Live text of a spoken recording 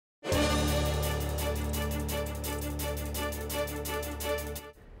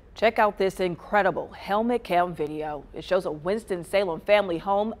Check out this incredible helmet cam video. It shows a Winston-Salem family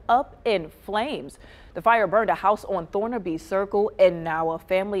home up in flames. The fire burned a house on Thornaby Circle, and now a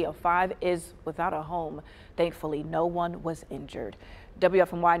family of 5 is without a home. Thankfully, no one was injured.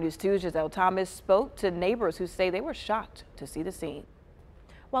 WFMY News 2's Giselle Thomas spoke to neighbors who say they were shocked to see the scene.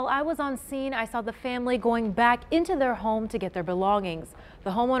 While I was on scene, I saw the family going back into their home to get their belongings. The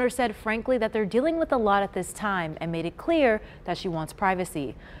homeowner said frankly that they're dealing with a lot at this time and made it clear that she wants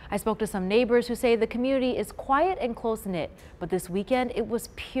privacy. I spoke to some neighbors who say the community is quiet and close-knit, but this weekend it was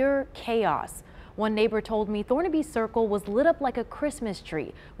pure chaos. One neighbor told me Thornaby Circle was lit up like a Christmas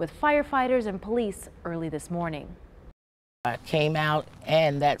tree with firefighters and police early this morning. I came out,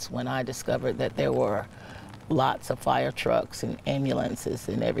 and that's when I discovered that there were lots of fire trucks and ambulances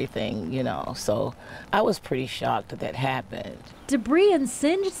and everything, so I was pretty shocked that that happened. Debris and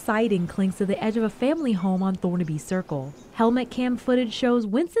singed siding clings to the edge of a family home on Thornaby Circle. Helmet cam footage shows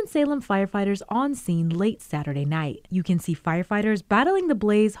Winston-Salem firefighters on scene late Saturday night. You can see firefighters battling the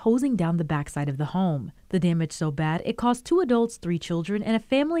blaze, hosing down the backside of the home. The damage so bad it cost 2 adults, 3 children, and a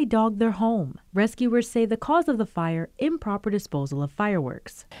family dog their home. Rescuers say the cause of the fire, improper disposal of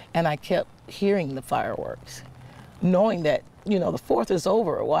fireworks. And I kept hearing the fireworks, knowing that, the 4th is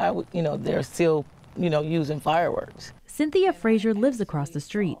over. Why, they're still, using fireworks. Cynthia Frazier lives across the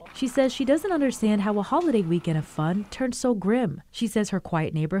street. She says she doesn't understand how a holiday weekend of fun turned so grim. She says her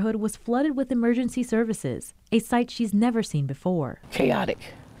quiet neighborhood was flooded with emergency services, a sight she's never seen before. Chaotic.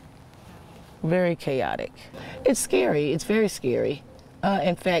 Very chaotic. It's scary. It's very scary.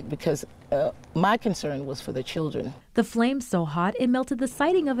 In fact, because my concern was for the children. The flames so hot it melted the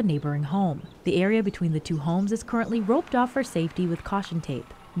siding of a neighboring home. The area between the 2 homes is currently roped off for safety with caution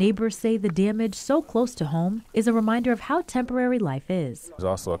tape. Neighbors say the damage so close to home is a reminder of how temporary life is. It's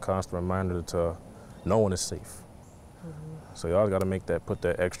also a constant reminder to no one is safe. So you always got to put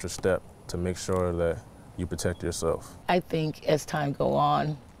that extra step to make sure that you protect yourself. I think as time go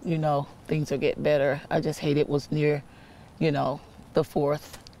on, things will get better. I just hate it was near, the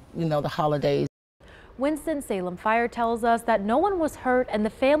 4th, the holidays. Winston-Salem Fire tells us that no one was hurt and the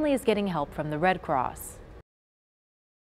family is getting help from the Red Cross.